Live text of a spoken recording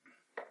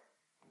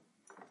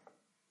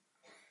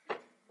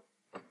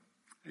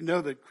I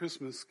know that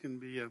Christmas can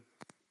be a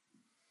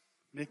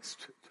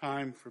mixed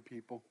time for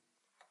people.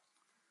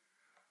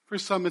 For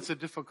some, it's a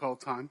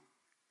difficult time.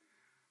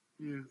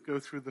 You go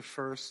through the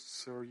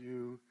firsts, or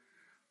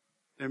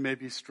there may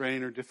be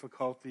strain or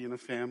difficulty in a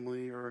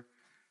family, or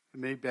it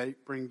may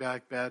bring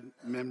back bad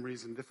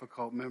memories and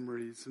difficult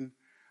memories. And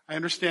I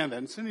understand that.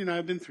 And Cindy and I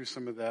have been through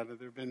some of that.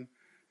 There have been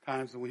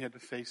times when we had to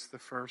face the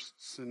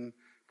firsts, and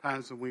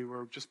times when we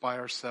were just by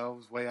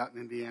ourselves way out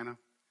in Indiana.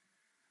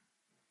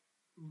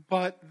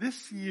 But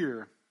this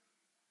year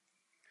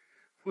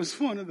was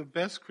one of the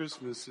best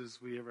Christmases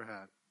we ever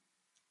had.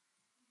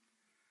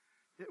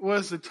 It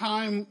was a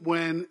time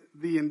when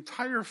the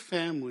entire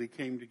family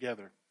came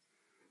together.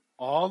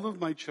 All of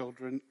my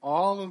children,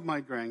 all of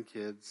my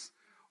grandkids,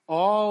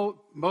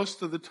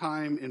 most of the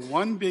time in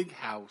one big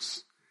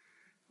house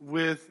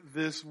with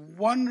this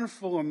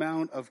wonderful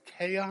amount of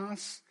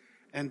chaos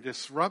and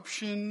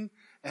disruption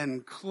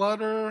and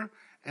clutter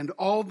and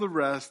all the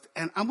rest.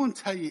 And I'm going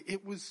to tell you,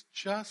 it was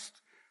just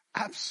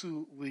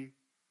absolutely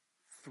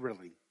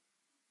thrilling.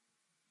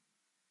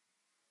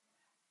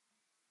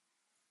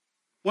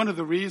 One of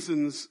the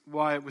reasons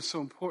why it was so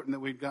important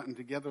that we'd gotten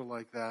together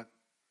like that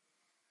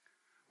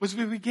was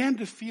we began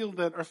to feel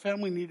that our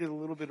family needed a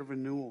little bit of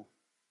renewal.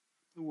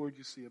 The word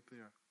you see up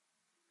there.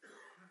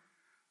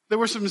 There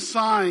were some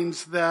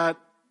signs that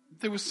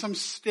there was some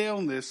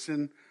staleness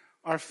in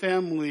our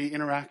family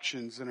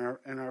interactions and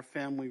our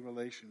family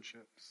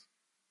relationships.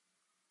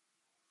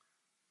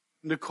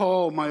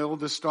 Nicole, my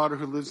oldest daughter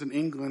who lives in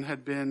England,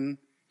 had been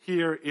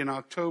here in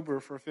October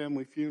for a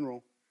family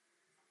funeral.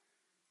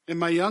 And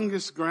my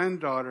youngest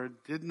granddaughter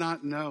did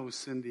not know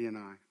Cindy and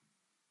I.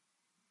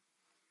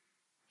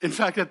 In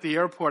fact, at the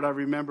airport, I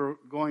remember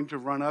going to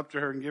run up to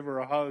her and give her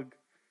a hug.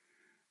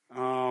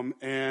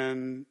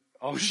 And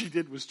all she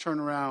did was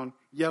turn around,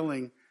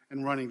 yelling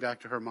and running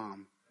back to her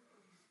mom.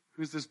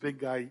 Who's this big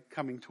guy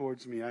coming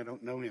towards me? I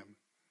don't know him.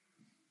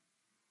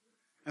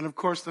 And of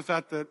course, the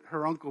fact that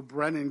her Uncle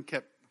Brennan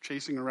kept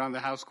chasing around the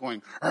house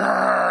going,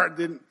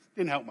 didn't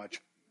help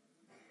much.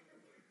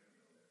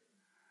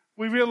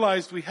 We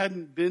realized we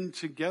hadn't been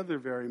together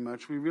very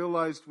much. We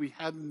realized we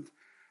hadn't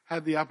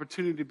had the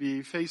opportunity to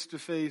be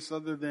face-to-face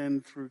other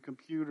than through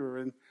computer.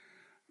 And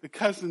the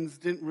cousins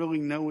didn't really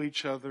know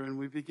each other. And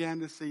we began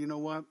to say, you know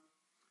what?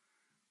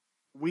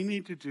 We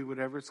need to do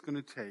whatever it's going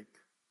to take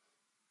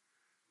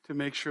to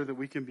make sure that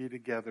we can be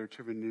together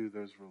to renew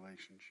those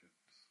relationships.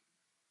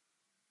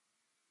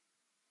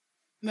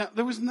 Now,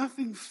 there was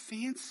nothing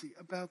fancy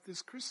about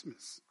this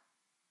Christmas,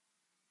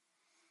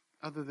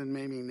 other than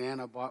maybe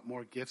Nana bought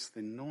more gifts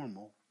than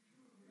normal.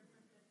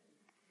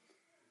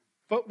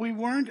 But we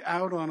weren't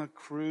out on a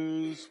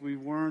cruise. We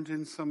weren't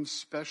in some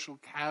special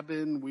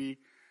cabin.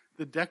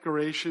 The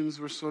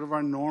decorations were sort of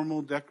our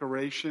normal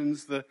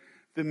decorations. The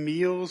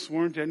meals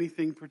weren't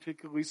anything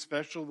particularly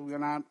special. We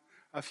went out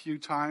a few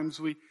times.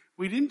 We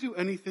didn't do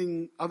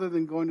anything other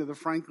than going to the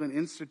Franklin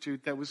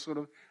Institute that was sort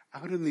of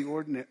out of the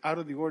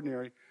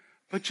ordinary.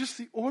 But just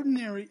the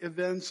ordinary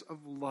events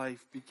of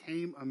life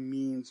became a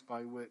means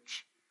by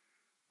which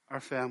our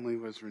family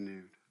was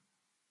renewed.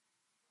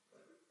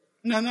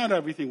 Now, not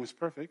everything was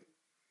perfect.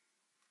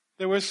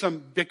 There was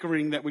some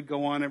bickering that would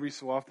go on every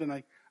so often.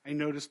 I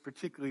noticed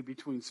particularly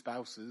between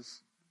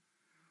spouses,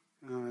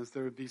 as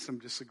there would be some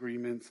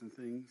disagreements and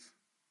things.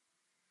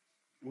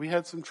 We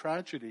had some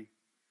tragedy.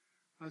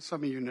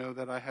 Some of you know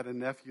that I had a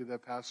nephew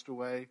that passed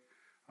away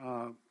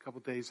a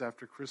couple days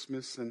after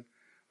Christmas, and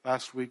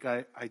last week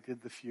I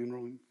did the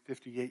funeral,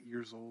 58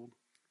 years old.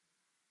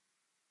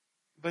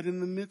 But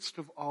in the midst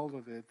of all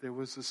of it, there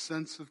was a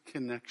sense of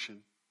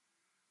connection.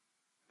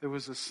 There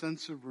was a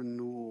sense of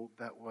renewal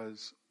that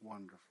was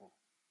wonderful.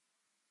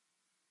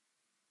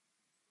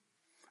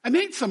 I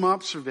made some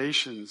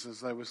observations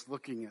as I was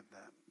looking at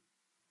that.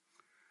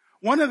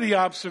 One of the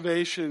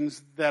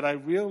observations that I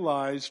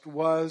realized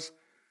was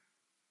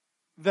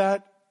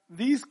that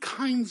these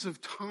kinds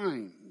of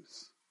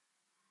times,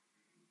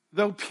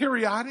 though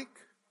periodic,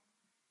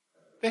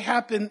 they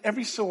happen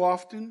every so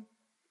often.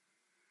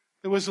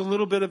 There was a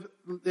little bit of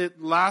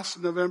it last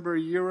November, a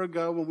year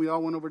ago, when we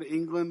all went over to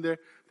England.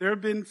 There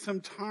have been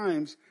some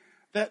times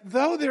that,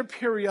 though they're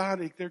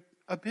periodic, they're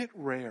a bit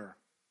rare.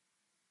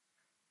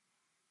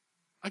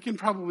 I can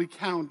probably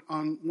count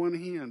on one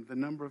hand the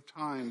number of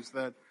times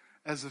that,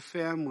 as a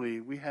family,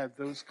 we had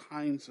those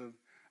kinds of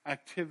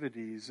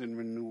activities and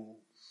renewals.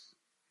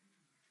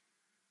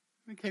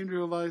 I came to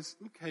realize,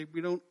 okay,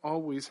 we don't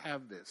always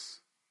have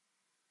this.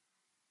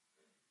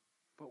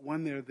 But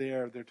when they're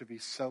there, they're to be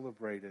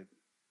celebrated.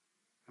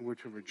 And we're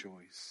to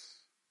rejoice.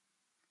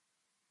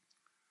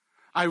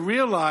 I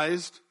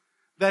realized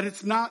that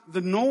it's not the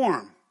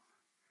norm.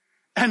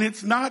 And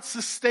it's not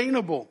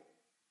sustainable.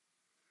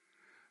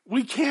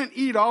 We can't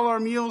eat all our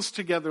meals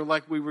together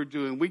like we were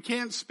doing. We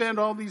can't spend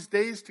all these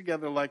days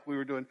together like we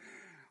were doing.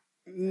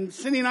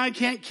 Cindy and I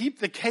can't keep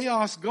the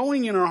chaos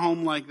going in our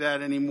home like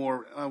that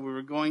anymore. We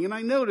were going. And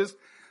I noticed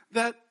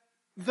that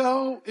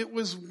though it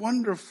was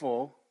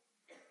wonderful,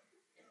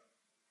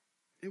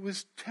 it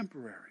was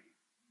temporary.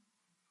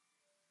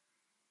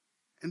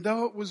 And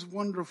though it was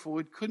wonderful,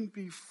 it couldn't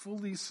be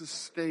fully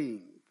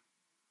sustained.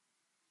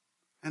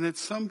 And at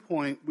some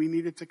point, we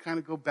needed to kind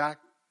of go back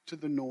to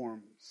the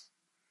norms,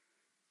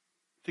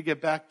 to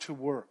get back to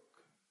work,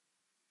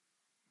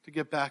 to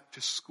get back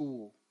to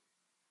school,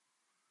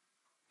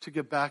 to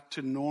get back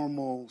to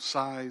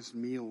normal-sized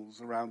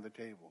meals around the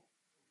table.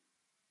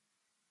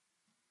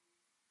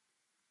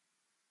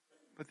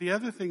 But the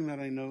other thing that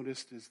I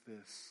noticed is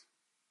this,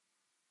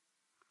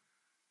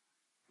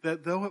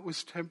 that though it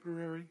was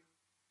temporary,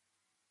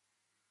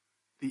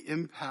 the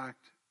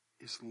impact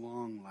is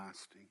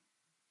long-lasting.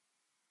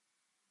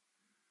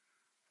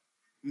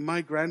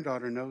 My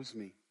granddaughter knows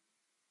me.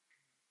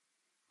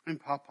 I'm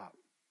Pop-Pop.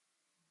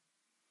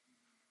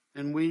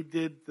 And we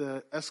did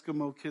the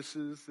Eskimo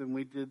kisses and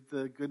we did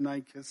the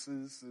goodnight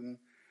kisses and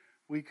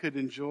we could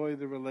enjoy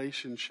the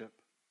relationship.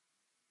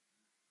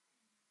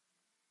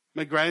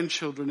 My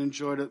grandchildren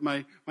enjoyed it.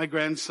 My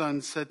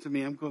grandson said to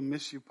me, "I'm going to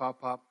miss you,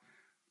 Pop-Pop."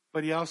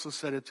 But he also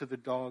said it to the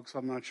dog, so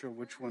I'm not sure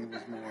which one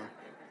was more.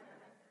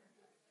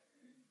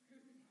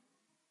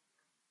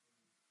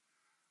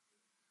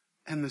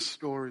 And the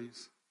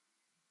stories.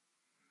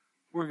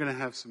 We're going to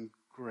have some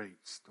great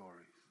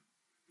stories.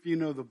 If you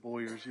know the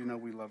Boyers, you know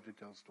we love to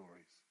tell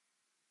stories.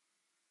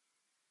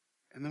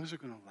 And those are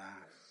going to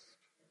last.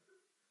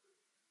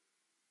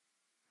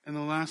 And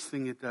the last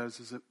thing it does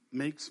is it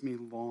makes me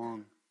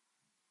long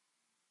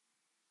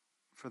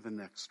for the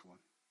next one.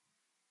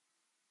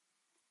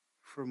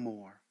 For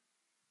more.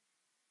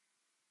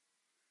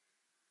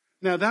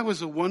 Now, that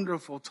was a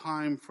wonderful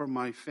time for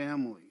my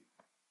family.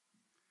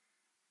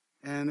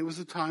 And it was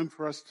a time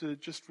for us to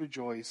just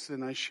rejoice,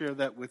 and I share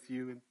that with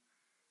you.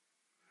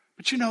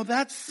 But you know,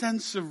 that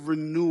sense of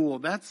renewal,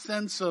 that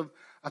sense of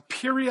a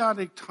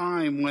periodic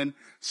time when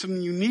some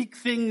unique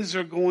things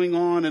are going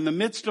on in the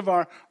midst of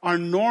our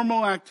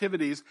normal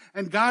activities,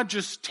 and God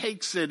just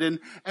takes it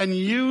and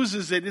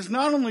uses it, is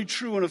not only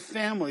true in a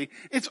family,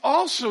 it's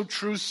also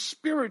true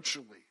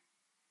spiritually.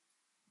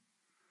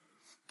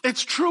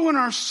 It's true in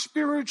our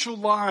spiritual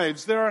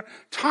lives. There are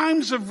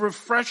times of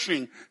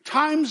refreshing,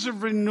 times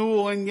of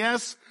renewal, and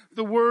yes,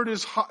 the word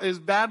is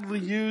badly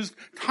used,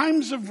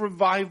 times of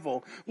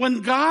revival,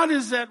 when God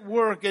is at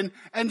work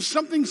and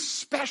something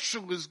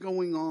special is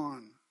going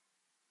on.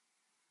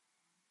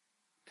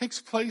 It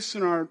takes place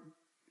in our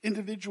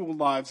individual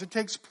lives. It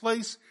takes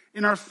place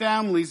in our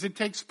families. It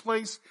takes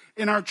place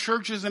in our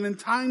churches and in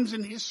times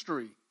in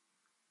history.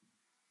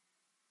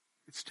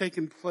 It's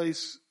taken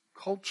place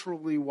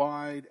culturally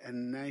wide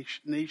and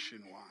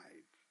nationwide.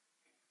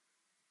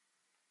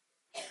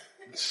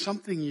 And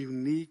something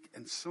unique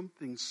and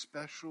something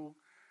special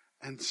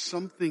and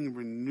something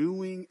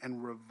renewing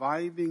and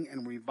reviving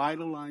and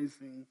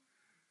revitalizing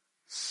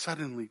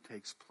suddenly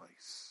takes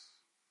place.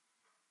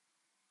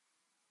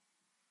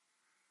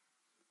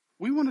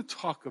 We want to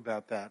talk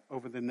about that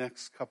over the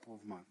next couple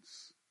of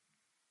months.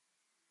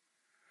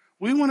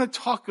 We want to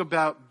talk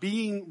about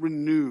being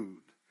renewed.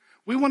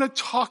 We want to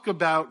talk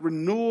about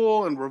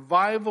renewal and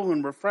revival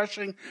and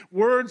refreshing,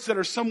 words that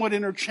are somewhat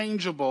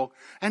interchangeable,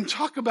 and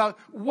talk about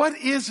what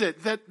is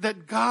it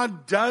that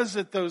God does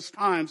at those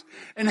times,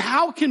 and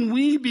how can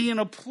we be in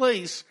a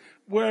place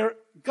where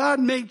God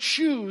may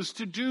choose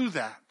to do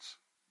that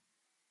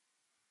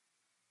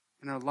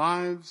in our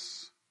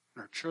lives,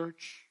 in our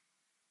church,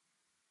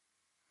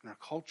 in our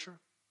culture.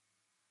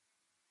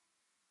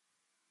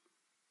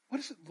 What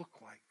does it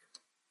look like?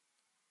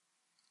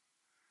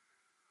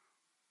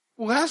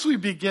 Well, as we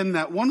begin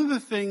that, one of the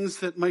things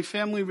that my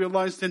family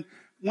realized, and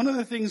one of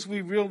the things we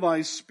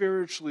realize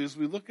spiritually as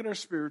we look at our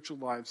spiritual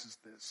lives is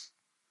this.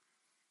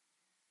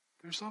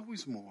 There's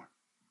always more.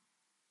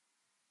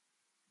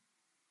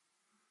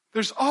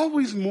 There's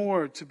always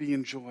more to be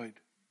enjoyed.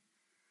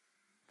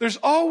 There's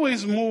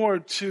always more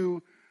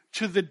to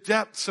the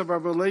depths of our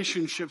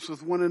relationships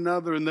with one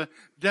another and the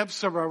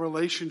depths of our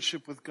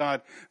relationship with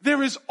God.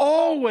 There is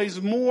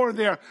always more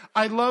there.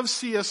 I love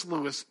C.S.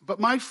 Lewis, but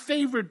my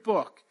favorite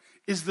book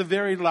is the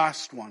very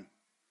last one,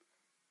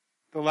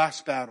 The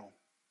Last Battle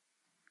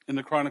in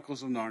the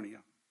Chronicles of Narnia.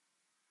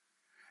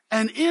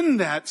 And in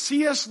that,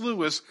 C.S.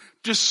 Lewis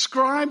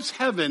describes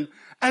heaven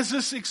as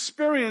this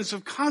experience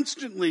of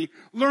constantly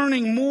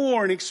learning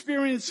more and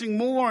experiencing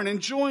more and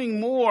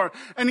enjoying more.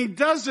 And he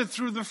does it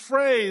through the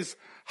phrase,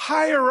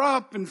 higher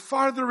up and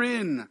farther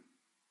in.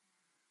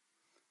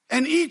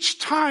 And each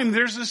time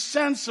there's a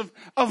sense of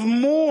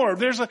more.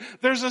 There's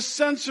a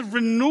sense of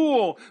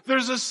renewal.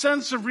 There's a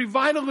sense of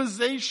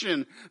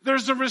revitalization.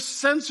 There's a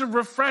sense of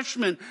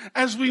refreshment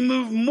as we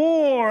move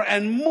more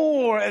and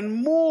more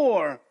and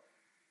more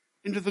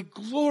into the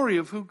glory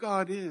of who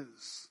God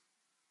is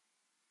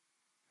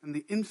and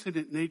the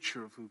infinite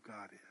nature of who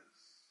God is.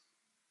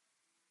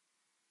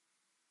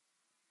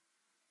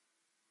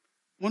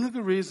 One of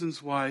the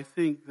reasons why I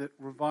think that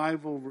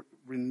revival,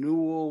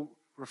 renewal,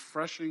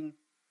 refreshing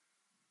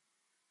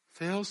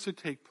fails to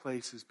take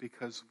place is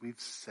because we've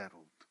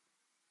settled.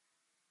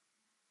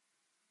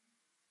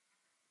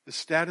 The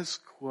status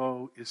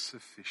quo is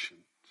sufficient.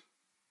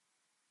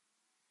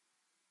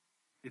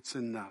 It's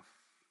enough.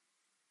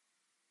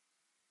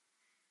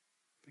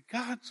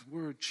 God's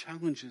word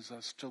challenges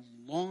us to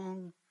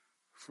long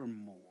for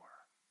more.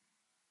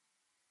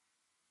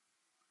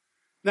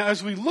 Now,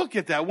 as we look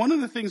at that, one of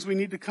the things we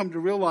need to come to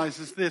realize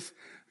is this,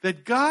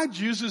 that God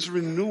uses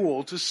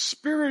renewal to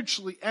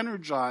spiritually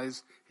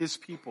energize his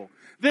people.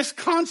 This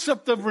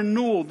concept of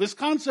renewal, this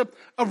concept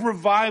of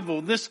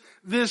revival, this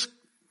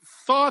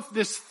thought,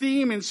 this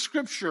theme in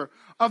Scripture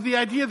of the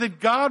idea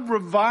that God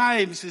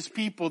revives his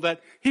people,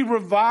 that he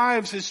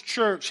revives his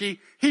church,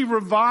 he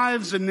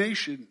revives a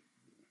nation,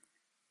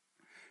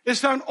 is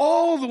found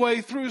all the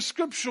way through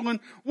Scripture. And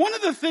one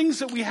of the things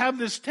that we have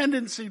this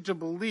tendency to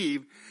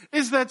believe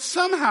is that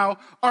somehow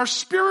our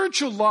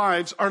spiritual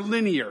lives are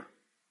linear.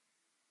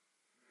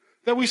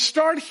 That we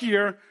start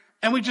here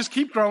and we just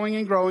keep growing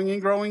and growing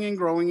and growing and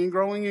growing and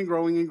growing and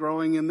growing and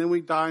growing, and then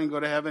we die and go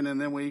to heaven, and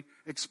then we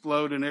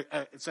explode, and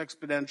it's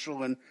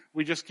exponential, and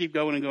we just keep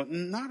going and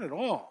going. Not at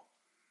all.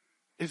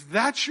 If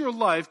that's your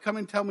life, come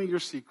and tell me your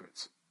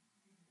secrets.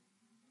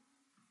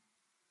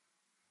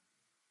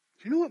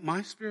 Do you know what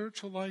my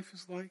spiritual life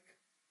is like?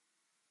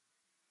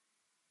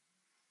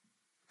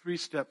 3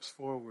 steps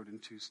forward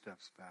and 2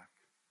 steps back.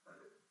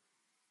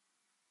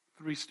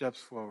 3 steps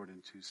forward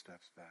and 2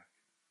 steps back.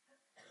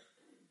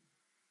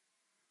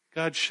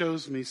 God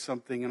shows me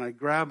something, and I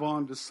grab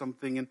onto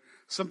something, and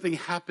something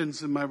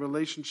happens in my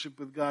relationship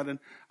with God, and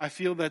I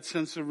feel that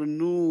sense of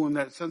renewal and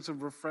that sense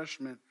of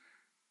refreshment.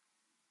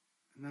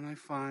 And then I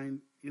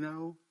find,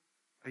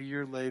 a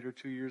year later,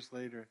 2 years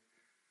later,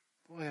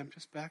 boy, I'm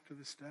just back to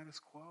the status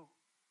quo.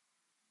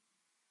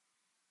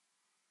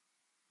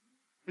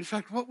 In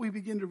fact, what we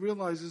begin to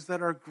realize is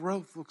that our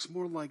growth looks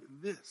more like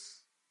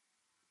this.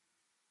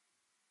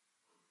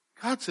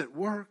 God's at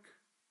work.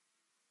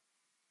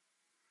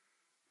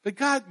 But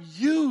God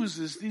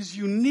uses these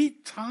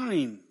unique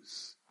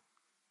times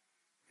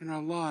in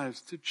our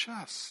lives to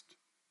just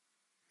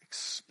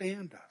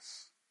expand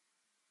us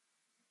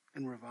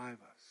and revive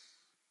us.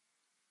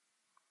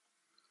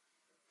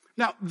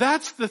 Now,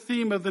 that's the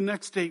theme of the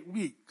next 8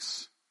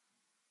 weeks.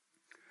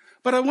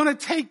 But I want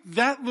to take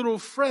that little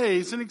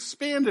phrase and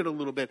expand it a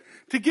little bit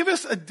to give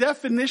us a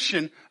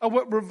definition of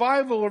what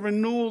revival or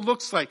renewal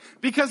looks like.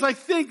 Because I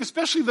think,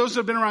 especially those who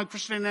have been around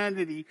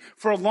Christianity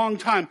for a long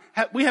time,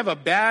 we have a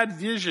bad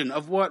vision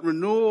of what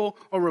renewal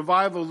or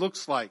revival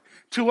looks like.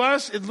 To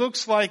us, it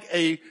looks like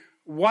a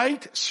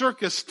white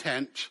circus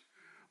tent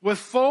with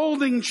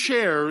folding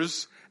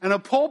chairs and a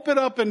pulpit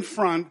up in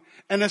front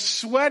and a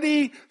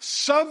sweaty,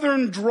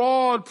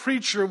 southern-drawled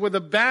preacher with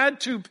a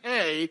bad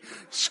toupee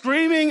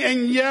screaming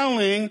and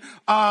yelling,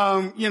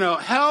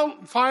 hell,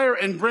 fire,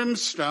 and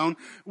brimstone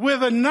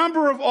with a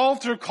number of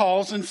altar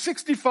calls and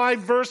 65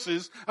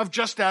 verses of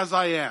Just As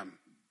I Am.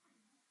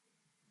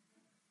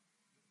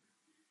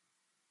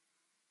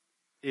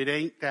 It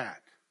ain't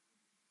that.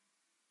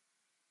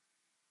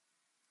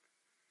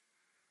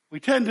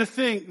 We tend to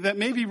think that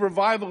maybe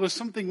revival is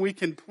something we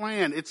can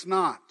plan. It's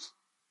not.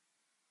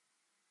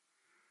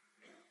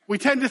 We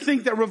tend to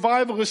think that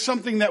revival is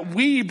something that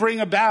we bring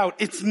about.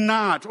 It's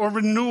not. Or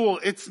renewal,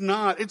 it's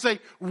not. It's a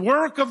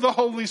work of the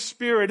Holy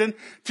Spirit. And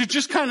to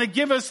just kind of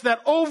give us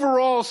that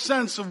overall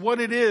sense of what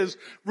it is,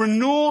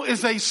 renewal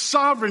is a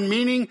sovereign,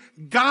 meaning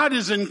God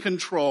is in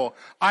control.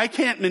 I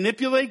can't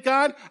manipulate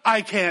God.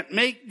 I can't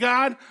make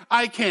God.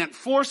 I can't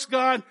force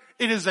God.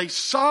 It is a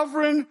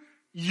sovereign,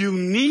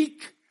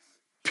 unique,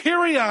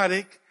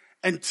 periodic,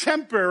 and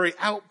temporary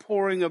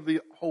outpouring of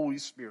the Holy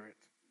Spirit.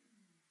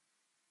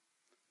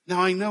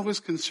 Now, I know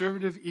as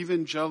conservative,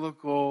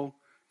 evangelical,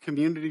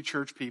 community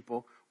church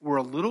people, we're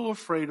a little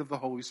afraid of the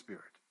Holy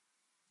Spirit.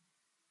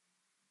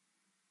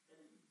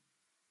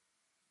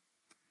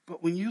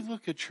 But when you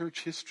look at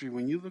church history,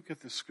 when you look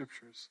at the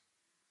Scriptures,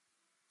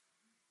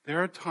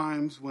 there are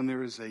times when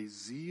there is a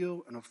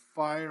zeal and a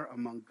fire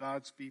among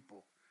God's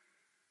people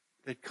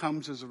that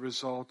comes as a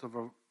result of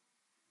a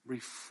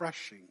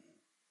refreshing,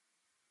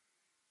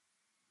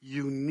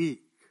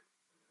 unique,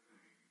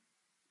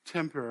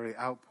 temporary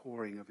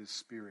outpouring of his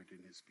Spirit in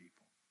his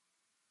people.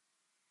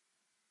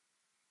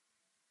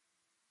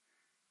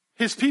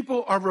 His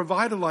people are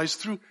revitalized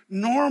through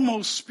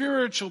normal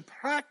spiritual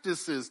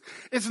practices.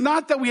 It's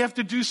not that we have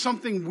to do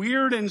something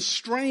weird and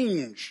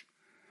strange.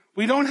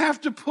 We don't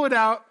have to put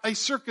out a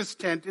circus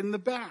tent in the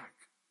back.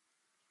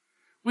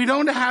 We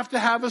don't have to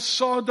have a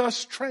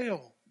sawdust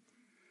trail.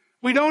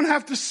 We don't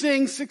have to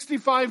sing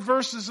 65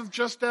 verses of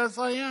Just As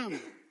I Am.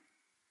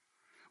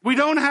 We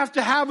don't have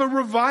to have a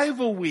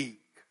revival week.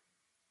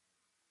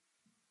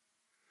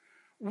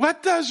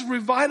 What does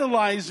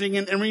revitalizing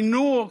and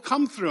renewal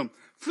come through?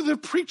 Through the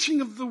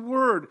preaching of the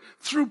word,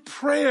 through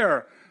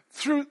prayer,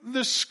 through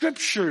the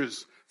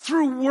Scriptures,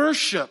 through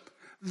worship.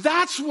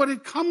 That's what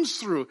it comes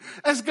through.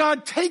 As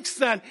God takes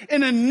that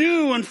in a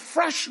new and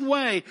fresh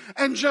way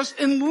and just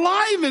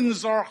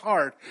enlivens our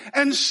heart.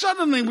 And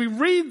suddenly we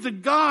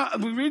read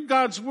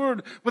God's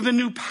word with a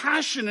new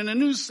passion and a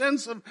new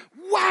sense of,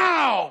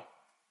 wow!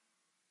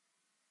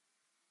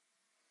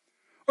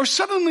 Or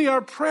suddenly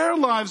our prayer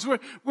lives,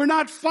 we're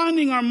not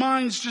finding our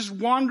minds just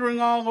wandering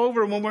all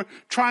over when we're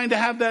trying to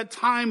have that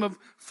time of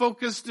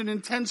focused and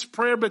intense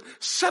prayer, but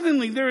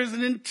suddenly there is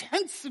an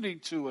intensity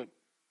to it.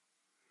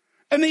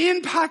 And the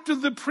impact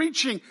of the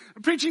preaching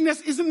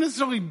isn't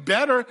necessarily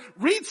better.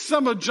 Read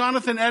some of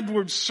Jonathan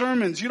Edwards'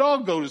 sermons. You'd all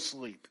go to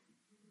sleep.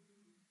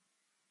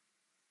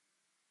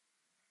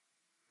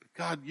 But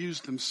God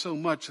used them so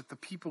much that the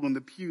people in the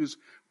pews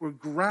were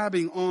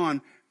grabbing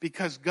on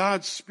because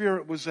God's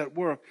Spirit was at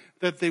work,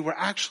 that they were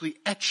actually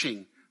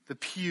etching the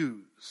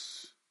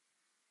pews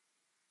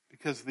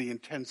because of the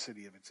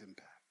intensity of its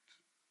impact.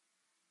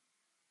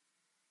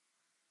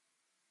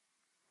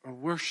 Our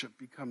worship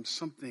becomes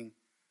something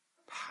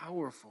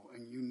powerful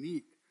and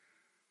unique.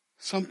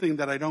 Something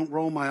that I don't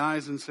roll my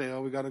eyes and say,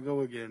 oh, we got to go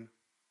again.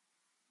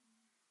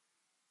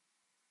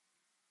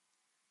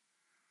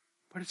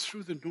 But it's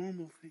through the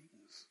normal things.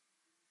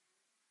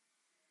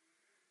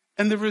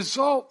 And the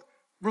result,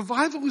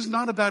 revival is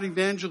not about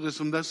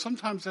evangelism, though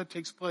sometimes that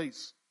takes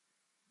place.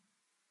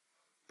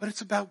 But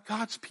it's about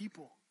God's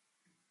people.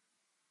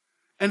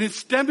 And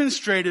it's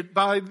demonstrated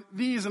by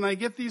these, and I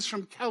get these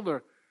from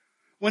Keller.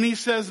 When he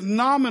says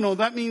nominal,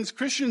 that means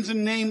Christians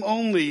in name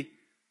only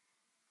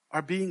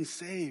are being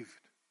saved.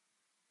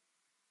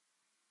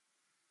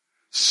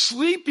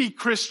 Sleepy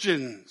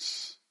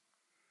Christians,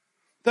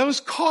 those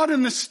caught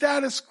in the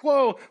status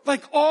quo,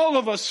 like all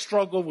of us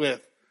struggle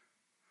with,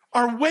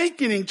 are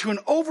awakening to an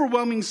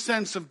overwhelming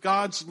sense of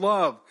God's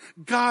love,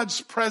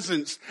 God's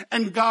presence,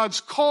 and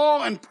God's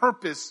call and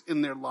purpose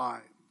in their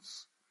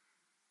lives.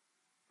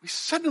 We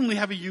suddenly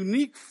have a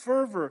unique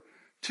fervor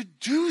to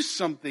do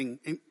something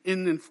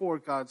in and for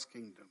God's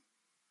kingdom.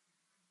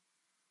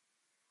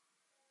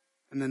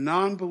 And the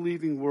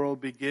non-believing world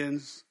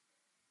begins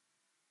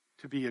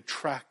to be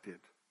attracted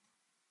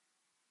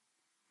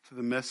to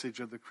the message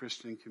of the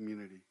Christian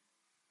community.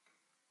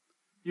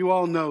 You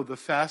all know the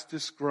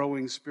fastest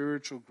growing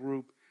spiritual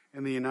group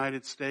in the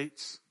United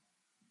States?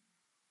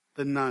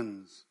 The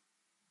nuns.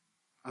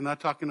 I'm not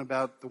talking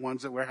about the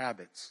ones that wear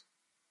habits.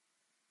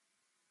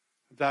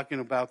 I'm talking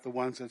about the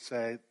ones that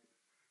say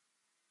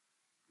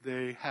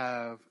they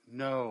have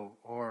no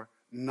or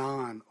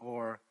none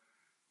or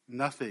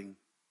nothing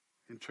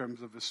in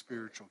terms of a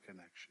spiritual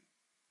connection.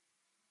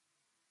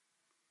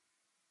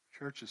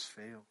 Church has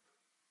failed.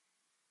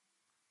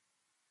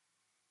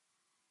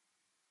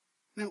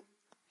 Now,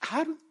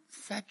 how does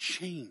that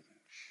change?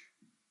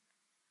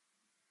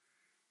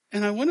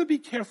 And I want to be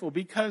careful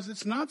because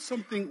it's not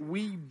something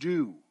we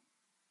do.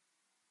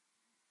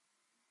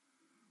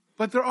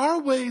 But there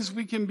are ways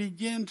we can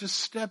begin to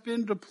step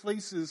into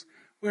places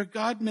where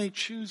God may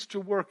choose to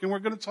work. And we're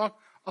going to talk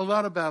a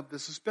lot about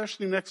this,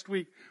 especially next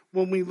week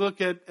when we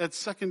look at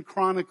 2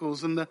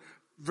 Chronicles and the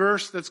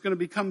verse that's going to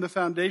become the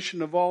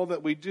foundation of all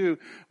that we do,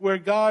 where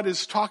God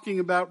is talking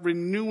about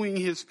renewing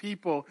his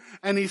people.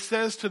 And he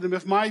says to them,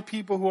 if my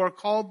people who are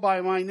called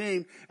by my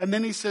name, and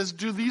then he says,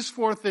 do these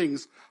 4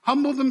 things: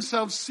 humble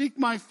themselves, seek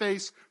my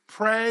face,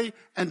 pray,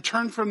 and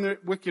turn from their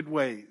wicked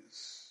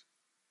ways.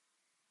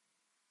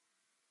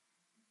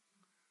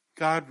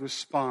 God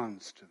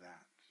responds to that.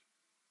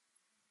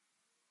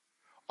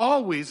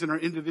 Always in our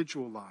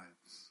individual lives.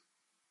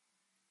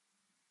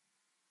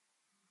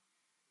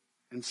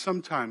 And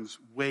sometimes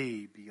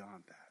way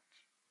beyond that.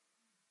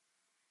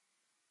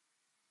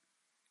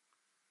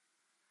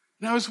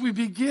 Now, as we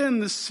begin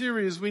this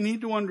series, we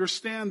need to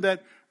understand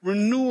that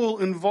renewal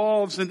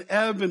involves an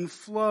ebb and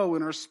flow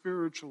in our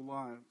spiritual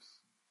lives.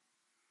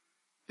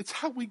 It's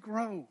how we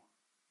grow.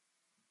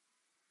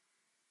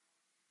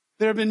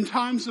 There have been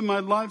times in my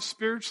life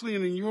spiritually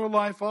and in your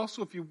life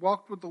also, if you've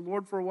walked with the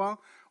Lord for a while,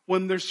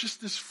 when there's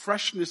just this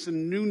freshness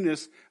and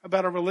newness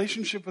about our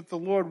relationship with the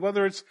Lord,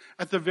 whether it's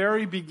at the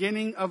very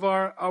beginning of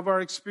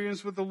our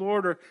experience with the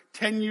Lord, or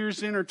 10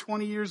 years in, or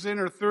 20 years in,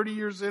 or 30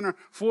 years in, or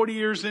 40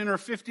 years in, or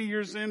 50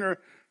 years in, or,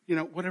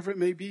 whatever it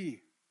may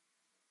be.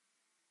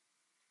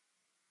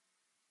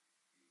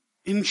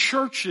 In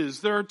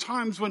churches, there are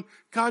times when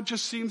God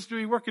just seems to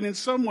be working. In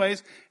some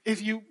ways,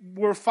 if you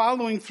were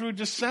following through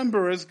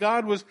December as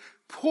God was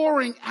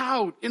pouring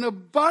out in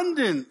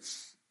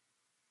abundance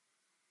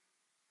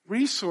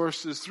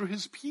resources through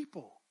his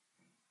people,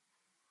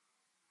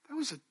 that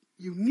was a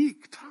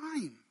unique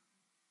time.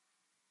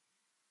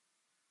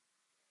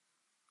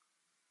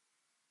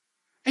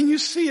 And you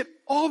see it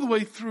all the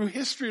way through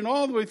history and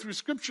all the way through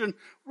Scripture. And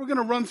we're going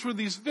to run through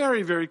these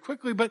very, very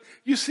quickly. But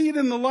you see it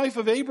in the life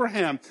of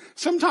Abraham.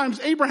 Sometimes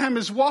Abraham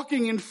is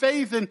walking in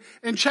faith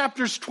in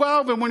chapters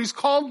 12. And when he's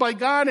called by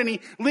God and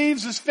he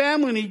leaves his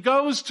family and he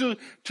goes to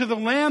the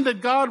land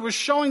that God was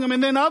showing him.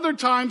 And then other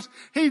times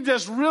he's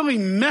just really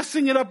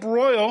messing it up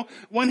royal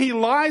when he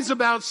lies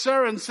about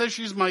Sarah and says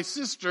she's my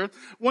sister.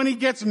 When he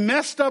gets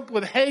messed up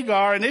with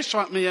Hagar and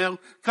Ishmael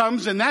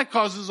comes and that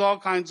causes all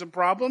kinds of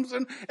problems.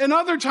 And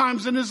other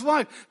times in his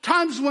life,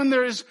 times when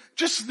there is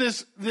just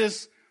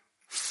this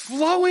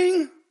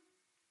flowing,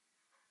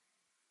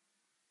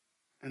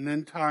 and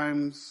then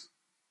times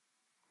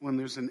when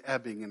there's an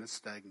ebbing and a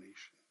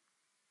stagnation.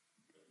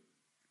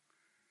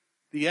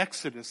 The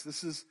Exodus,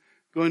 this is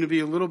going to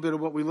be a little bit of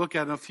what we look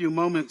at in a few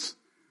moments,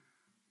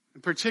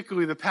 and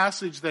particularly the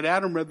passage that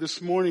Adam read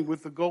this morning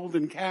with the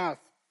golden calf.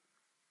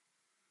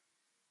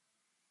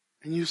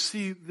 And you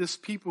see this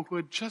people who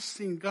had just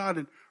seen God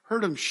and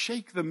heard him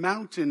shake the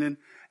mountain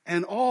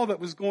and all that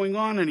was going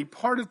on. And he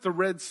parted the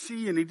Red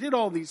Sea and he did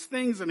all these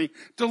things and he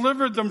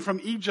delivered them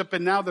from Egypt.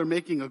 And now they're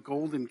making a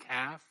golden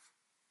calf.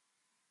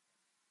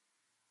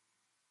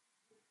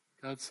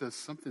 God says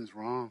something's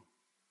wrong.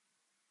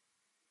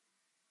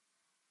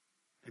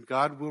 And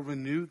God will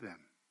renew them.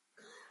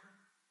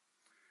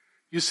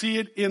 You see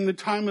it in the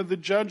time of the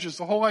Judges.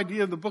 The whole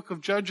idea of the book of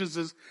Judges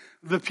is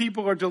the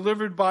people are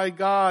delivered by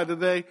God.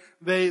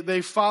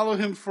 They follow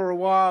him for a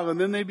while,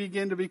 and then they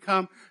begin to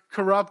become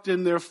corrupt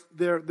in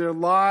their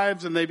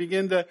lives, and they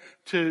begin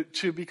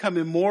to become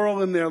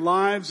immoral in their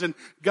lives. And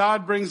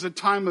God brings a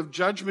time of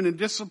judgment and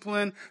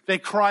discipline. They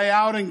cry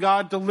out, and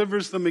God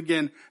delivers them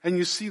again. And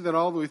you see that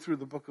all the way through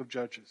the book of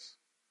Judges.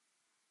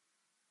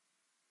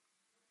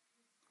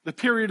 The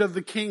period of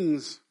the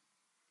kings.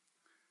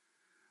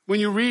 When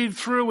you read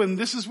through, and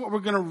this is what we're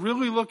going to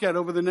really look at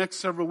over the next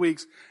several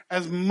weeks,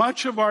 as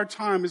much of our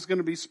time is going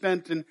to be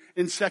spent in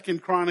 2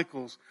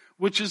 Chronicles,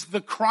 which is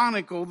the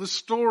chronicle, the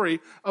story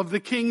of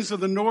the kings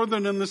of the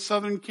northern and the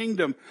southern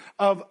kingdom,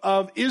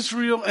 of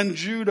Israel and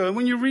Judah. And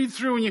when you read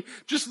through and you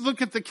just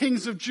look at the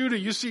kings of Judah,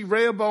 you see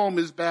Rehoboam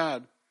is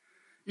bad.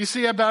 You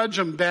see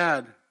Abijam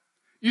bad.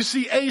 You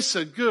see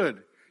Asa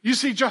good. You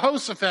see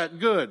Jehoshaphat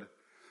good.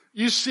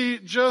 You see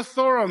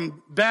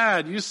Jotham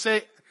bad. You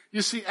see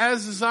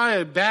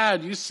Azaziah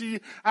bad. You see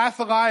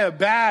Athaliah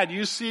bad.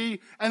 You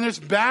see, and there's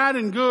bad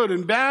and good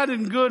and bad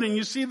and good. And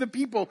you see the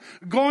people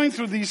going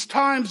through these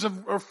times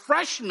of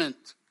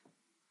refreshment.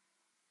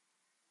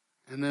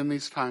 And then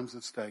these times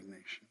of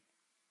stagnation.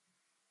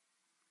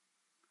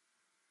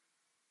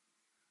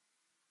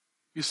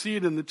 You see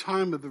it in the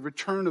time of the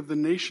return of the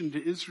nation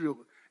to Israel.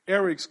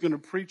 Eric's going to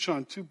preach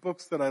on 2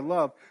 books that I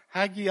love,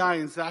 Haggai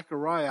and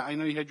Zechariah. I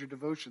know you had your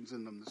devotions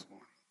in them this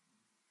morning.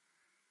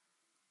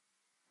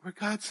 Where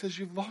God says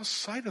you've lost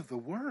sight of the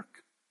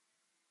work.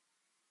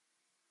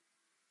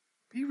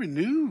 Be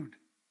renewed.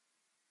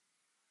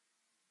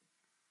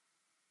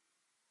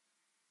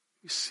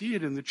 You see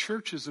it in the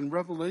churches in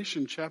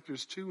Revelation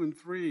chapters 2 and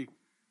 3.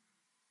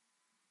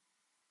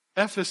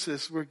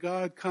 Ephesus, where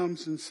God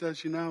comes and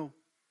says, you've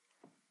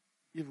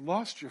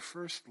lost your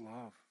first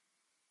love.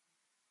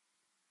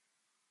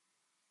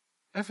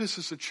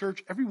 Ephesus, a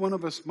church every one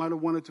of us might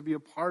have wanted to be a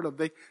part of.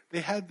 They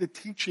had the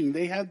teaching.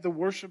 They had the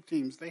worship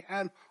teams. They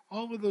had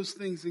all of those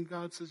things. And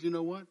God says, you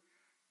know what?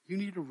 You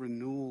need a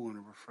renewal and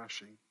a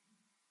refreshing.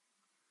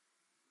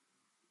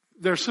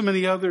 There are so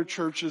many other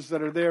churches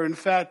that are there. In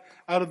fact,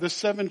 out of the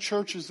 7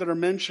 churches that are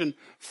mentioned,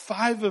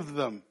 5 of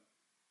them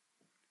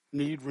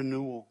need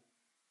renewal.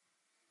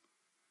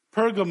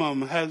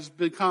 Pergamum has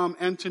become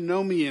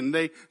antinomian.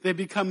 They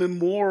become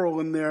immoral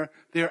in their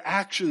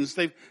actions.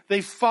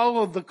 They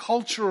follow the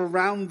culture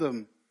around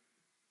them.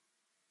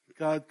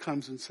 God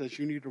comes and says,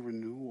 you need a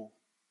renewal.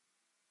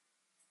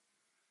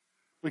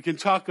 We can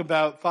talk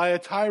about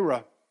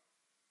Thyatira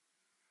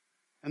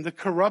and the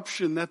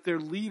corruption that their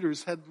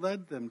leaders had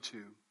led them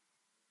to.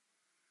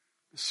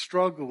 The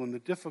struggle and the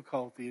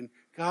difficulty, and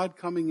God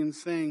coming and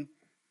saying,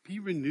 be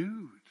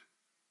renewed.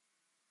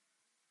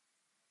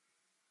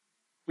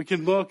 We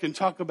can look and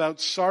talk about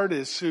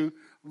Sardis, who,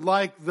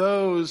 like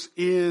those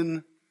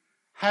in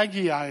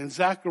Haggai and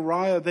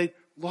Zechariah, they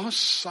lost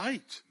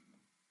sight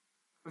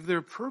of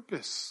their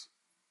purpose.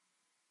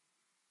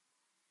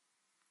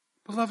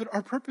 Beloved,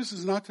 our purpose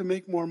is not to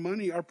make more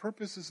money. Our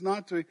purpose is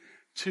not to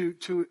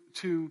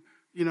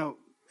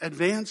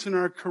advance in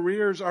our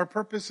careers. Our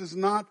purpose is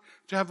not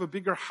to have a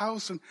bigger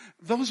house. And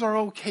those are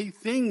okay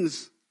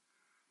things.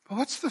 But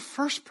what's the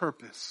first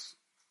purpose?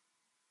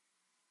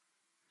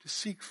 To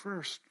seek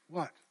first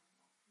what?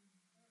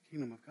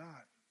 Kingdom of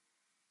God.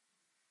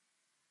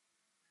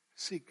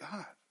 Seek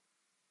God.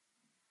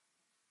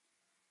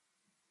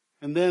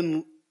 And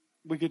then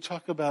we could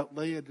talk about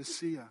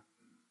Laodicea.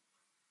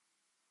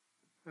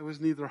 It was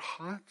neither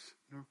hot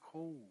nor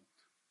cold.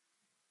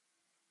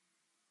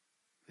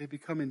 They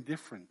become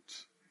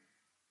indifferent.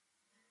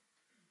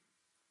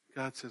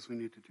 God says we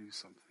need to do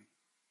something.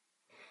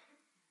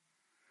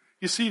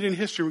 You see it in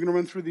history. We're going to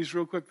run through these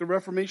real quick. The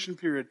Reformation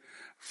period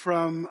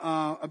from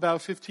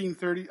about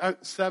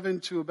 1537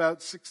 to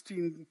about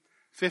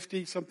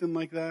 1650, something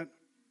like that,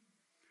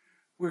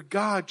 where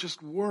God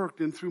just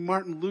worked, and through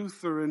Martin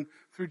Luther and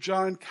through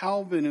John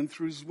Calvin and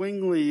through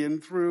Zwingli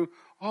and through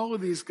all of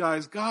these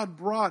guys, God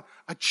brought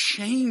a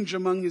change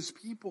among his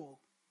people.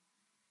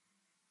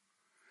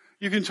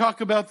 You can talk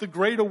about the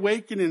Great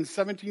Awakening,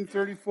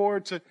 1734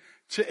 to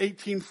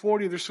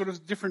 1840. There's sort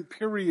of different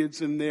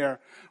periods in there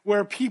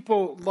where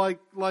people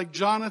like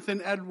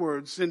Jonathan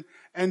Edwards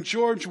and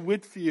George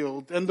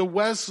Whitefield and the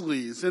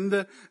Wesleys and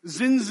the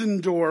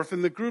Zinzendorf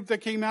and the group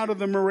that came out of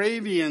the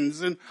Moravians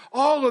and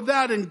all of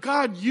that, and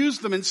God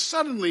used them, and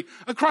suddenly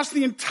across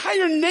the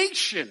entire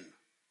nation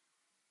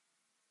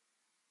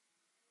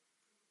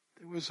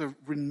there was a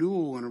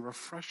renewal and a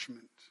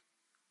refreshment.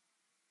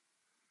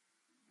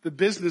 The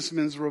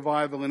businessmen's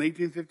revival in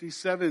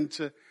 1857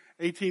 to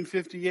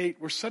 1858,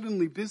 where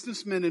suddenly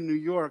businessmen in New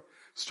York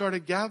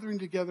started gathering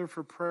together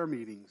for prayer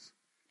meetings.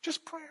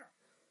 Just prayer.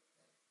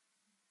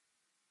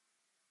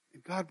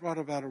 God brought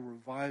about a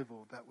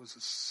revival that was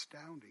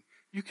astounding.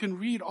 You can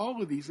read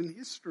all of these in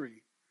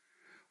history.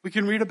 We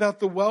can read about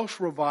the Welsh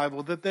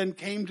revival that then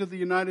came to the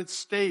United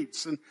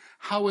States and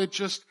how it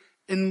just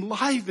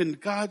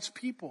enlivened God's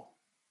people.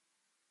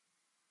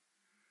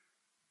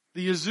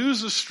 The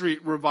Azusa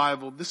Street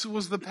revival, this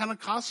was the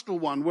Pentecostal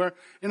one, where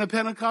in a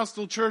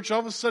Pentecostal church, all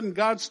of a sudden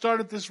God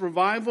started this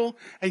revival,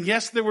 and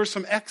yes, there were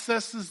some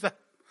excesses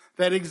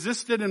that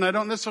existed, and I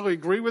don't necessarily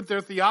agree with their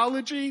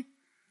theology,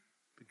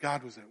 but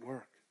God was at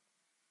work.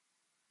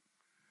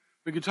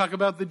 We could talk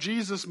about the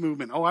Jesus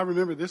movement. Oh, I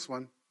remember this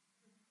one.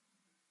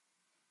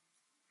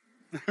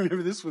 I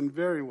remember this one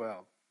very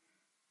well.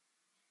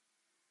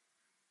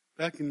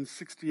 Back in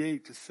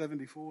 68 to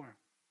 74. How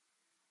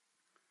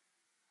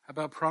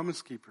about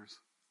Promise Keepers?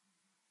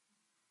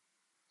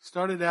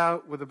 Started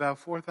out with about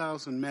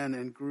 4,000 men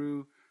and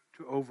grew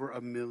to over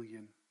 1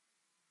 million.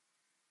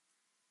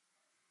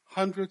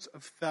 Hundreds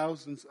of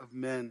thousands of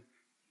men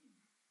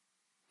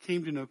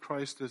came to know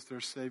Christ as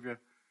their Savior.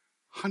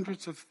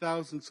 Hundreds of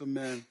thousands of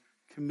men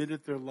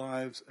committed their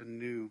lives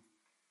anew.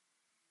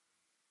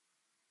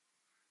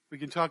 We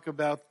can talk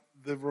about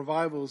the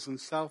revivals in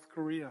South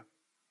Korea.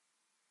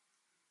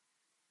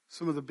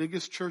 Some of the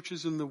biggest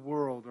churches in the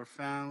world are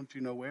found, do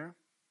you know where?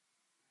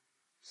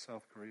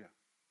 South Korea.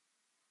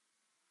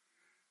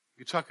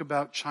 You talk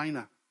about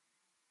China.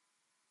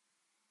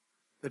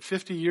 That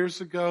 50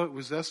 years ago, it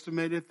was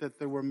estimated that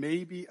there were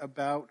maybe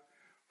about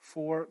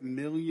 4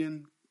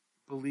 million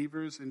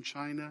believers in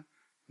China.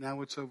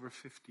 Now it's over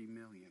 50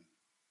 million.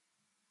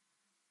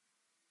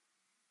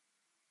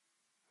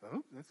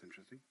 Oh, that's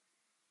interesting.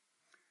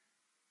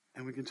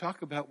 And we can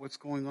talk about what's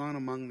going on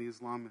among the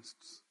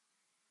Islamists.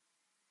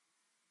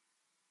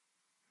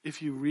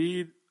 If you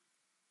read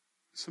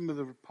some of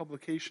the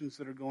publications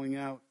that are going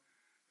out,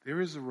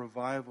 there is a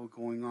revival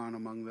going on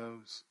among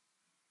those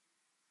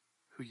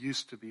who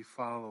used to be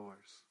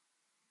followers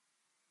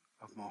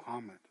of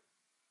Muhammad.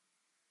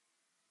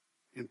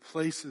 In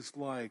places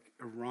like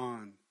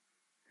Iran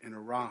and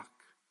Iraq,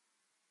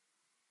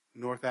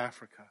 North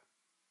Africa,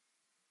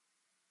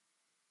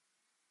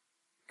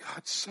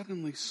 God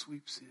suddenly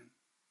sweeps in.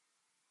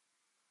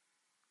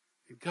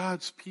 And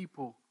God's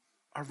people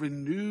are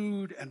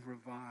renewed and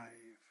revived.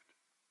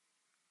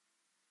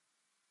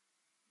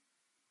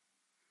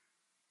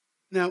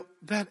 Now,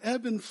 that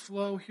ebb and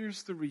flow,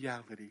 here's the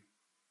reality.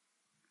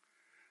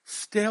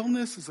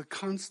 Staleness is a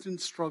constant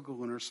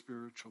struggle in our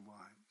spiritual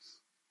lives.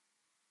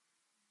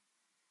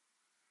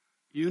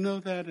 You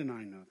know that, and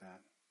I know that.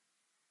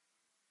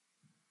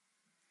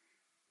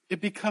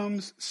 It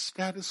becomes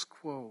status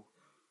quo.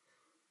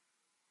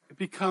 It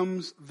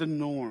becomes the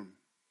norm.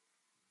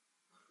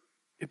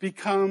 It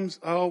becomes,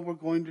 oh, we're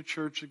going to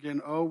church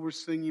again. Oh, we're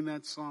singing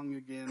that song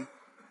again.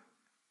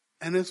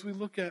 And as we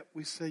look at,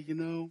 we say, you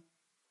know,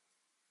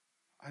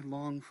 I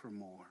long for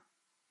more.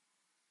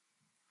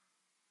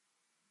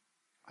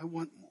 I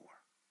want more.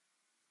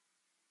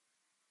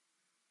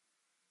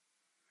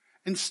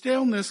 And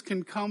staleness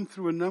can come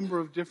through a number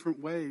of different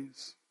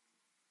ways.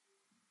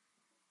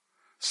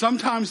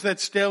 Sometimes that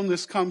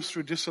staleness comes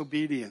through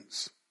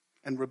disobedience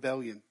and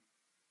rebellion,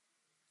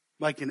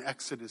 like in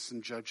Exodus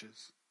and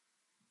Judges.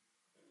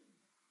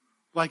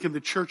 Like in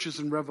the churches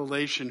in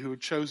Revelation who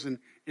had chosen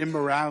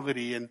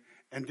immorality and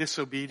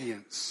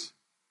disobedience.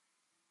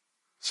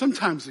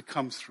 Sometimes it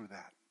comes through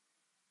that.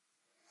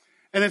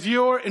 And if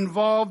you're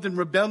involved in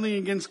rebelling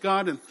against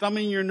God and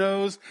thumbing your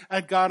nose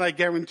at God, I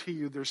guarantee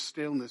you there's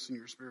staleness in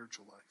your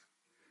spiritual life.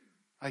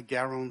 I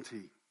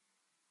guarantee.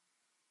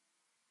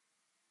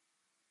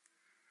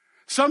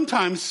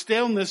 Sometimes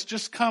staleness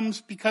just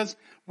comes because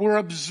we're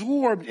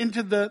absorbed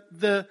into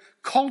the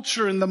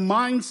culture and the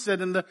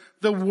mindset and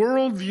the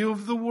worldview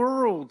of the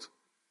world.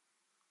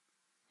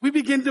 We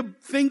begin to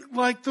think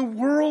like the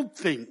world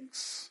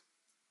thinks.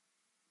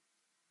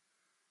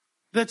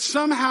 That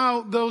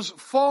somehow those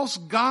false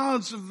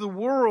gods of the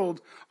world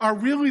are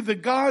really the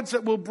gods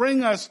that will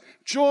bring us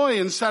joy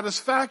and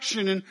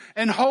satisfaction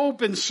and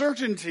hope and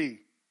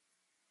certainty.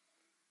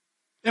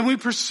 And we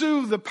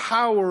pursue the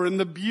power and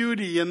the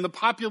beauty and the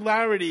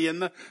popularity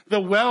and the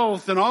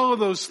wealth and all of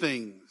those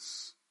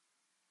things.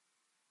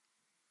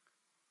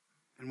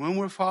 And when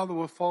we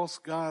follow a false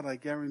god, I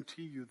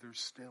guarantee you there's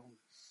staleness.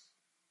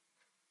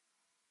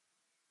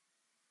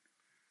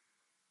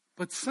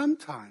 But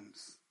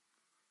sometimes,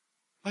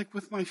 like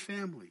with my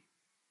family,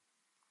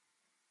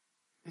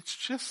 it's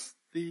just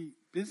the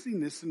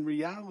busyness and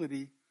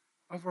reality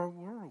of our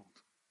world.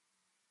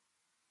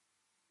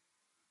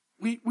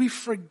 We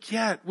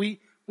forget, we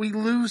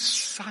lose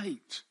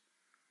sight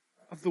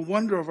of the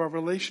wonder of our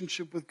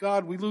relationship with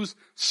God. We lose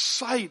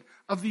sight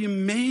of the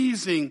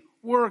amazing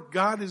work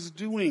God is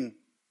doing.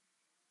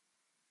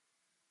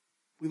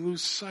 We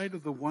lose sight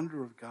of the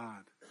wonder of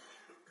God,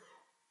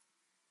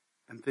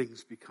 and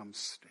things become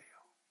stale.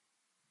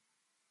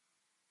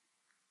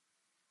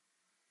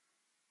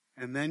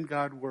 And then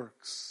God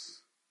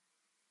works.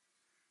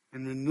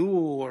 And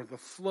renewal or the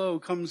flow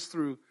comes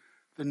through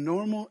the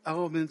normal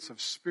elements of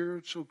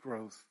spiritual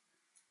growth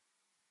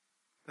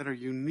that are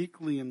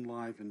uniquely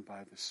enlivened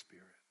by the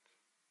Spirit.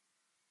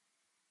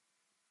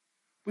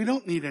 We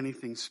don't need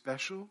anything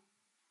special.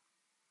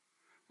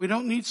 We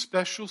don't need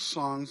special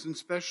songs and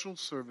special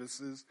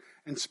services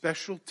and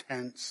special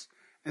tents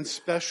and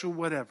special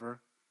whatever.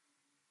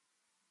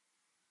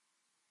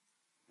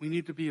 We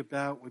need to be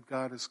about what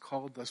God has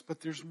called us.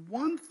 But there's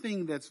one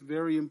thing that's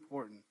very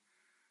important.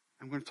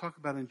 I'm going to talk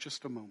about it in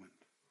just a moment.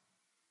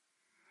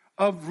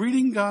 Of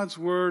reading God's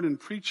word and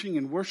preaching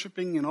and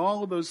worshiping and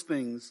all of those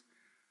things,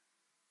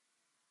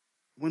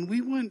 when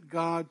we want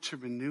God to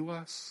renew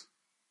us,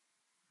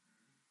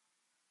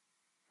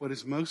 what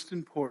is most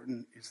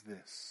important is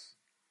this.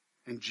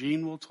 And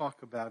Gene will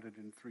talk about it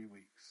in 3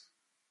 weeks.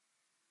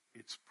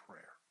 It's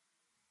prayer.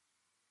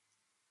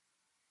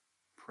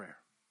 Prayer.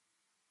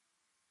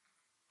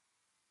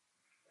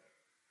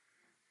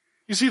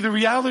 You see, the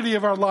reality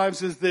of our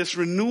lives is this: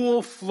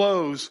 renewal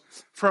flows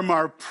from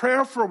our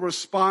prayerful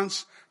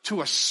response to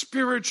a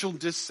spiritual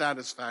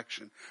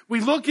dissatisfaction.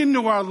 We look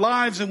into our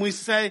lives and we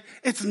say,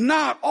 it's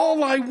not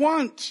all I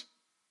want.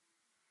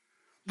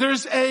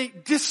 There's a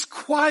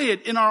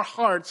disquiet in our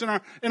hearts,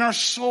 in our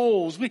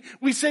souls.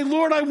 We say,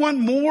 Lord, I want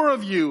more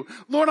of you.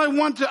 Lord, I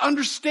want to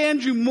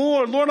understand you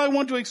more. Lord, I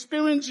want to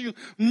experience you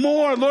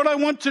more. Lord, I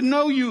want to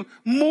know you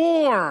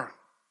more.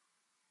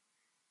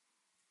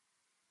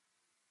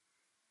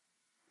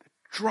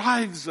 It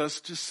drives us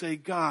to say,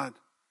 God,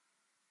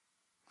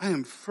 I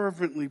am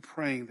fervently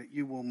praying that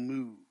you will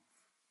move,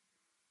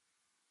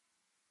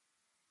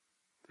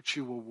 that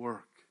you will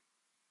work,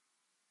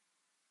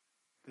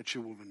 that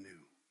you will renew.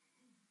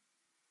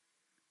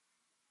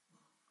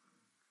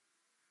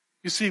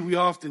 You see, we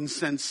often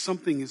sense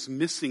something is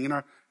missing in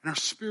our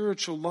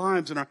spiritual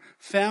lives, in our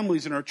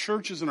families, in our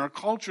churches, in our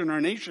culture, in our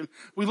nation.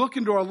 We look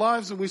into our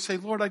lives and we say,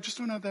 Lord, I just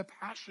don't have that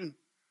passion.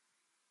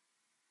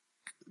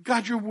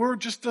 God, your word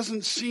just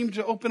doesn't seem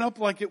to open up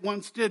like it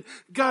once did.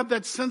 God,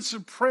 that sense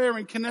of prayer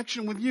and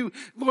connection with you,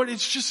 Lord,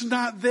 it's just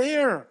not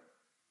there.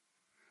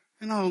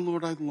 And oh,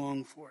 Lord, I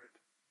long for it.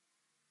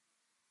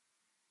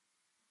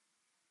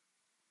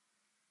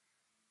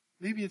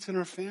 Maybe it's in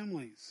our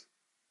families.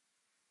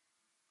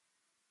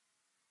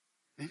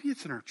 Maybe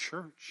it's in our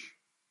church.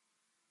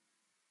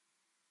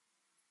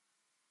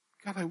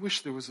 God, I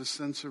wish there was a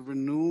sense of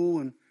renewal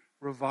and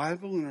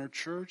revival in our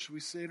church,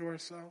 we say to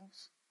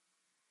ourselves.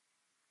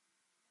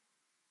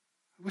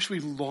 I wish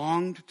we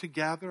longed to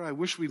gather. I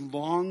wish we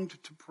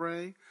longed to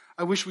pray.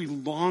 I wish we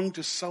longed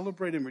to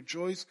celebrate and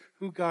rejoice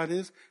who God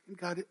is. And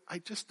God, I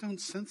just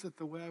don't sense it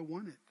the way I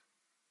want it.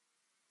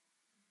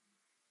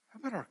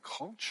 How about our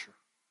culture?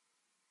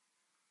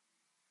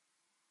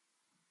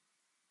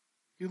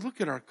 You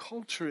look at our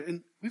culture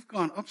and we've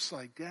gone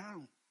upside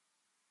down.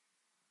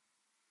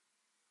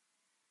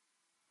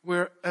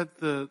 Where at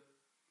the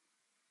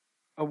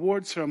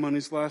award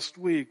ceremonies last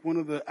week, one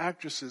of the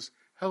actresses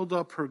held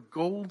up her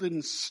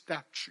golden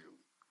statue,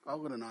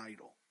 call it an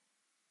idol,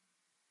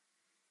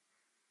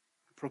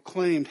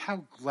 proclaimed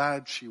how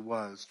glad she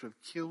was to have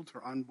killed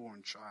her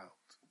unborn child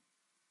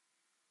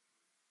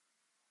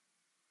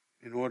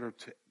in order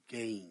to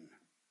gain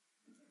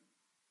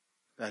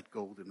that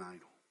golden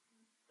idol.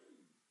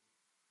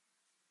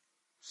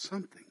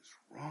 Something's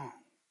wrong.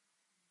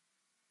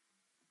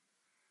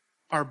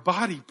 Our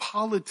body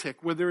politic,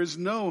 where there is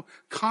no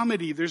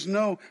comedy, there's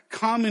no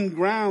common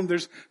ground,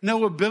 there's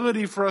no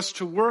ability for us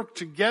to work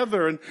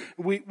together, and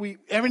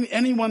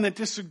anyone that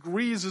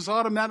disagrees is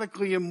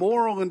automatically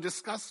immoral and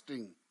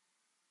disgusting.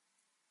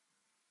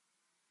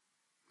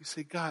 We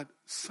say, God,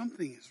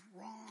 something is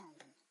wrong.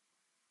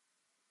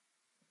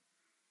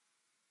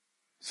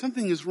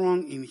 Something is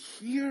wrong in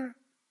here,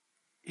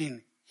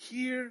 and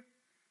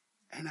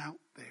out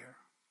there.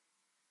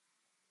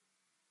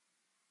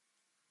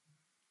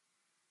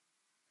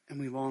 And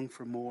we long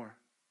for more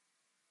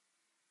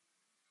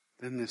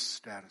than this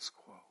status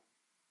quo.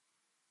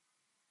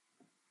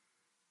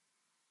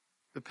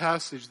 The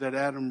passage that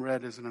Adam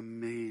read is an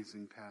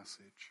amazing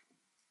passage.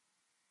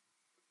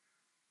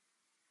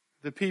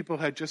 The people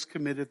had just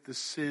committed the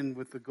sin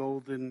with the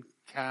golden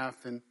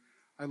calf, and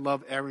I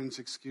love Aaron's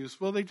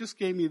excuse. Well, they just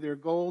gave me their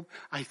gold.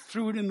 I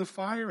threw it in the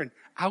fire, and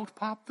out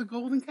popped the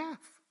golden calf.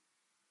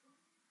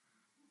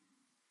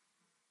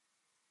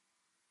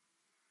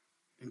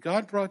 And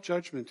God brought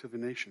judgment to the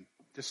nation,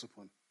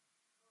 discipline.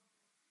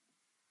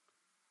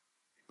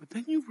 But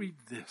then you read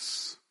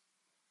this.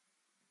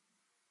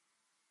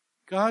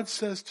 God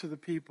says to the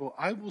people,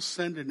 I will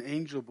send an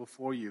angel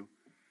before you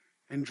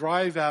and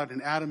drive out, and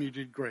Adam, you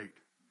did great.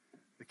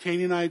 The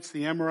Canaanites,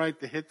 the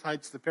Amorites, the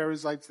Hittites, the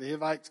Perizzites, the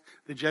Hivites,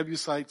 the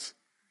Jebusites.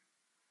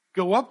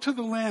 Go up to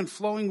the land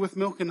flowing with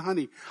milk and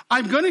honey.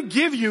 I'm going to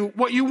give you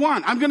what you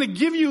want. I'm going to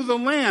give you the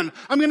land.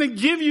 I'm going to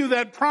give you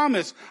that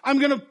promise. I'm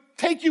going to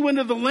take you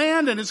into the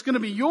land and it's going to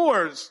be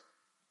yours.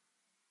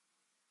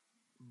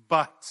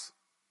 But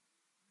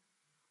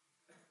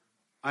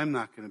I'm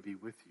not going to be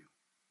with you.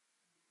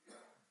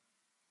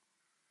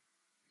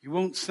 You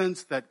won't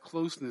sense that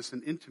closeness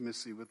and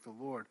intimacy with the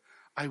Lord.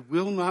 I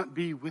will not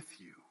be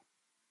with you.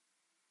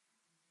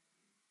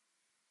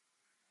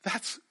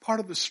 That's part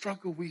of the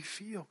struggle we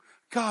feel.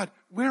 God,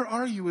 where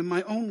are you in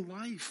my own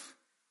life?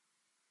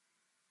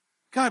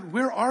 God,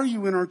 where are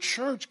you in our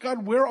church?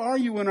 God, where are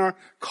you in our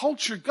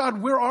culture?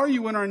 God, where are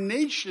you in our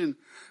nation?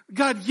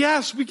 God,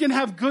 yes, we can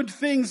have good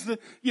things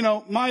that,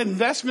 my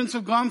investments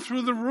have gone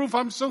through the roof.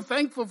 I'm so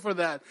thankful for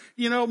that.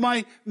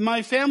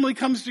 My family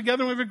comes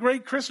together and we have a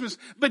great Christmas.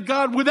 But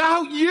God,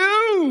 without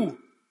you,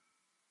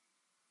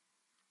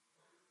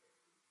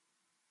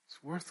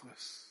 it's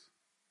worthless.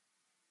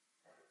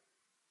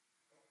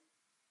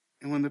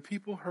 And when the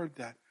people heard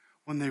that,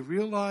 when they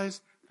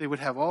realized they would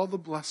have all the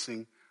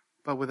blessing,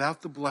 but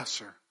without the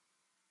blesser,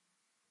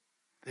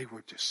 they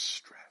were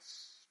distressed.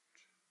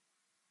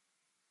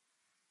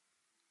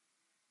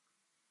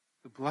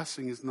 The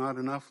blessing is not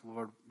enough,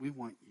 Lord. We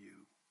want you.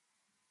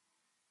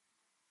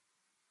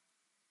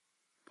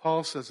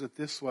 Paul says it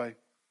this way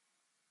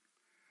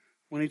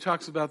when he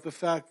talks about the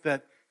fact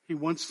that he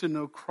wants to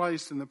know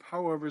Christ and the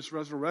power of his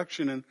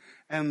resurrection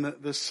and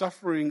the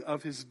suffering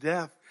of his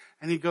death.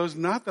 And he goes,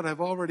 not that I've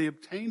already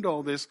obtained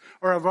all this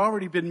or I've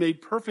already been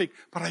made perfect,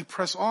 but I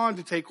press on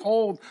to take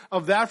hold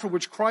of that for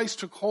which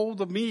Christ took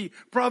hold of me.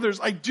 Brothers,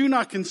 I do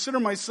not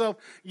consider myself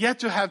yet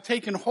to have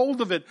taken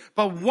hold of it.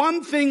 But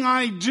one thing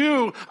I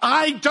do,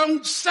 I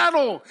don't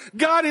settle.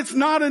 God, it's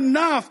not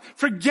enough.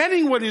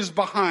 Forgetting what is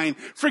behind,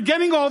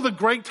 forgetting all the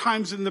great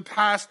times in the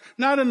past,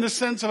 not in the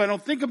sense of I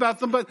don't think about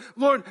them, but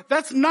Lord,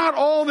 that's not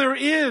all there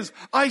is.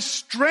 I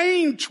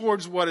strain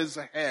towards what is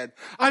ahead.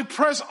 I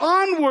press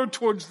onward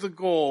towards the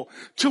goal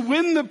to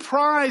win the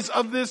prize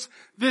of this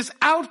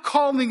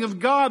outcalling of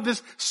God,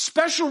 this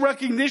special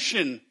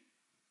recognition.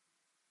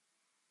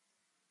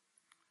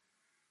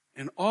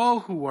 And all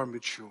who are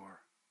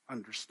mature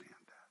understand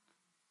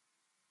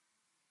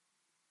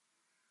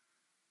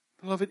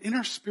that. Beloved, in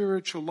our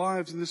spiritual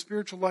lives, in the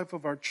spiritual life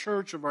of our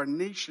church, of our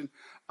nation,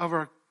 of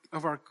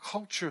our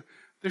culture,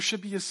 there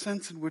should be a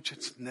sense in which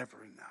it's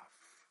never enough.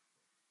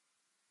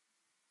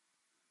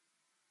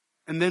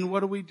 And then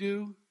what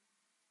do?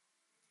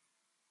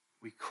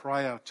 We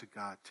cry out to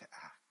God to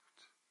act.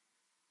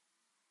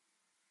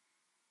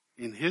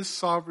 In His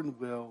sovereign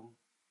will,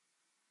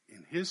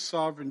 in His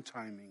sovereign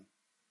timing,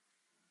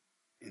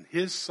 in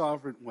His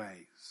sovereign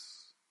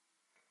ways,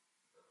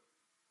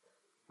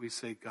 we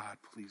say, God,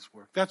 please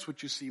work. That's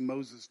what you see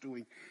Moses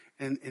doing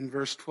in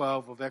verse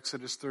 12 of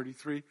Exodus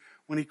 33,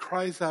 when he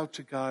cries out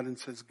to God and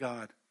says,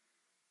 God,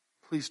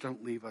 please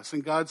don't leave us.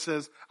 And God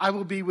says, I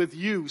will be with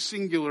you,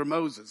 singular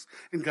Moses.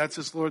 And God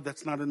says, Lord,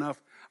 that's not enough.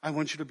 I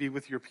want you to be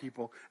with your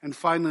people. And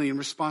finally, in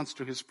response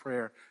to his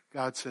prayer,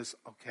 God says,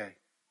 okay,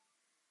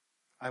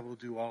 I will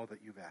do all that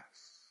you've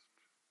asked.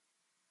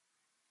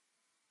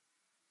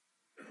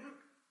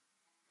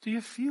 Do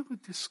you feel a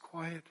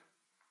disquiet?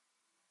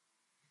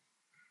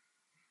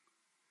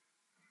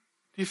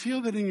 Do you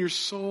feel that in your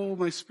soul,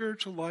 my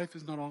spiritual life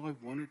is not all I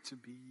want it to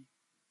be?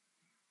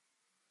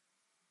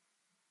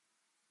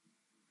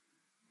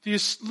 Do you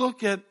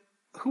look at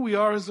who we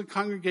are as a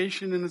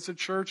congregation and as a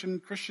church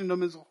and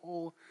Christendom as a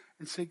whole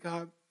and say,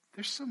 God,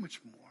 there's so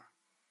much more?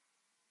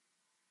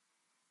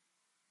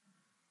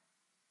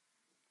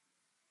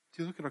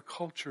 Do you look at our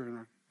culture and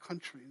our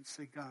country and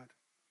say, God,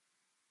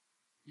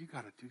 you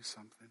got to do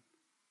something?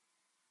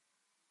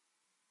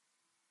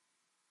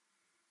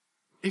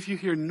 If you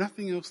hear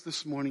nothing else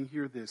this morning,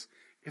 hear this.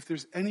 If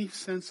there's any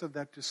sense of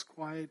that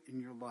disquiet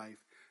in your life,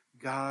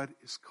 God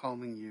is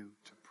calling you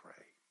to pray.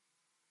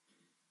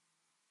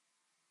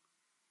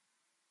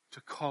 To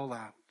call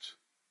out.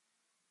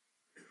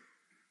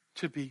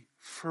 To be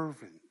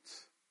fervent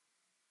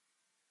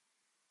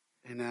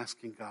in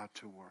asking God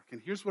to work.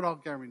 And here's what I'll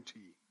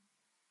guarantee.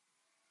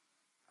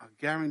 I'll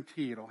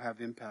guarantee it'll have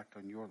impact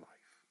on your life.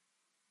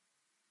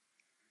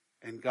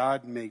 And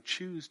God may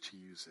choose to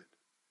use it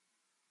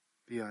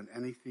beyond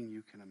anything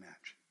you can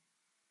imagine.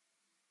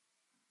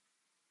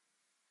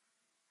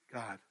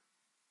 God,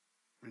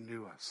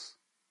 renew us,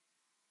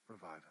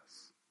 revive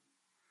us.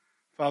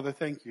 Father,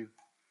 thank you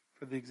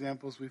for the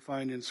examples we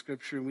find in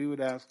Scripture. And we would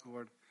ask,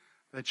 Lord,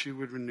 that you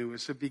would renew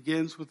us. It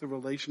begins with a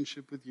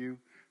relationship with you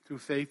through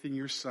faith in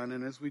your Son.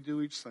 And as we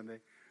do each Sunday,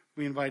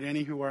 we invite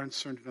any who are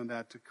uncertain on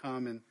that to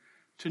come and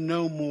to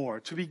know more,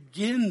 to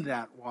begin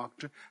that walk,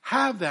 to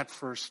have that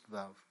first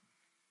love.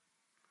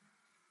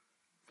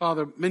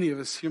 Father, many of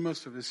us here,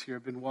 most of us here,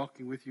 have been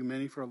walking with you,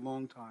 many for a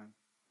long time.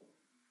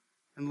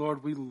 And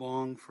Lord, we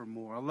long for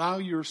more. Allow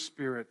your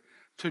Spirit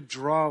to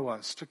draw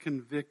us, to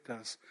convict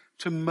us,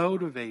 to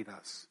motivate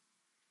us,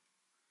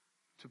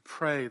 to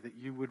pray that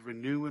you would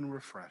renew and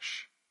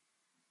refresh.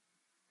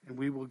 And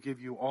we will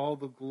give you all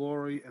the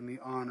glory and the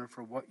honor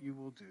for what you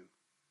will do.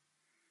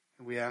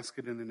 And we ask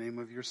it in the name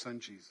of your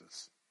Son,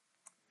 Jesus.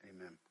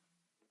 Amen.